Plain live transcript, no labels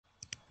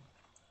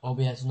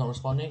OBS is not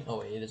responding. Oh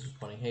wait, it is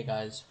responding. Hey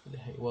guys,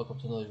 hey, welcome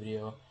to another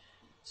video.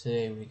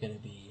 Today we're gonna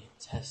be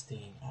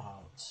testing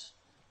out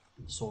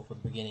SoaR for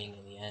the beginning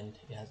and the end.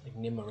 It has like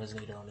Nimmer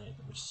Resonator on it,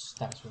 which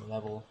stacks with a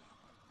level.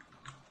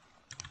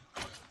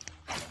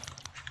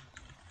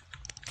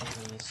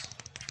 This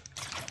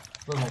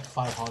we're like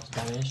 5 hearts of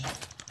damage.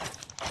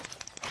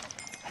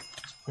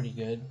 It's pretty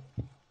good.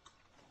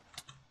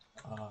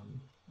 I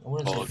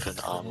wouldn't say Golden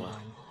armor. What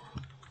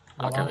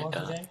I'll armor give it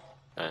today?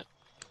 that.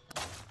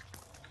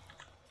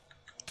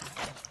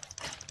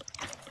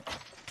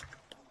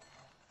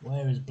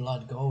 Where is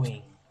blood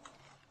going?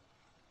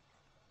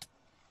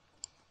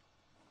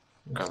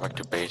 Go back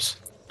to base.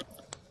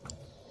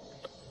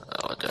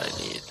 What do I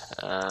need?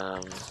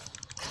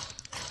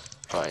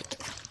 Right.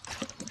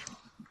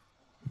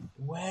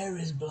 Where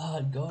is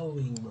blood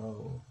going,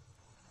 bro?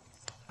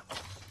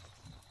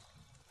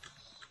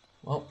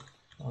 Well,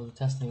 that was a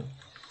testing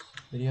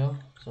video,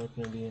 so it's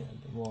gonna be a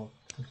bit more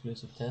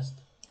conclusive test.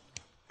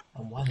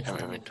 And why the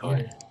fuck Inventory.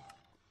 here?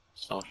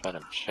 It's not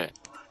random shit.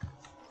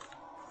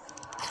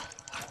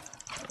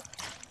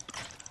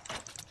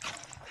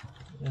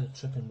 You're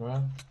tripping,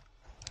 bro.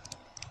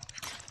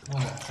 Oh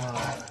my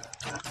god.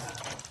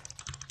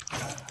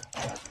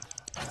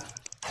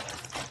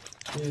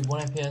 Dude,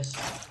 1 FPS.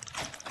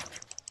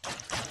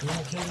 You will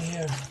not kill me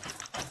here.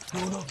 You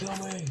will not kill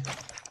me.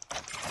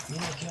 You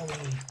will not kill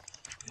me.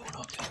 You will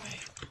not kill me.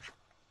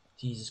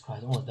 Jesus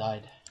Christ, I almost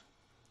died.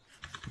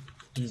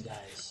 These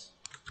guys.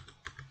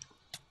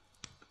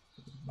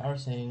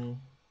 Embarrassing.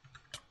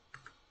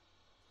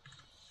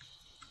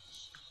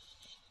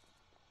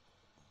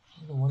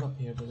 There's one up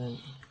here, but then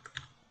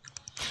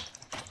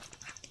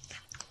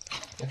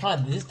I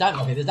can't. This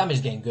damage. Okay, this damage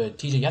is getting good.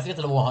 TJ, you have to get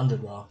to level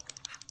 100, bro.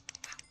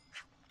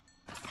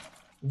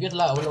 If you get to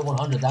level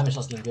 100, damage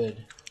starts getting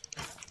good.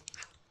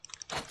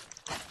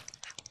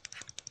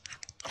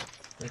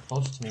 Get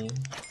close to me.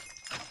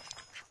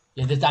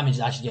 Yeah, this damage is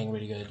actually getting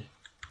really good.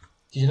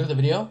 Did you look at the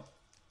video?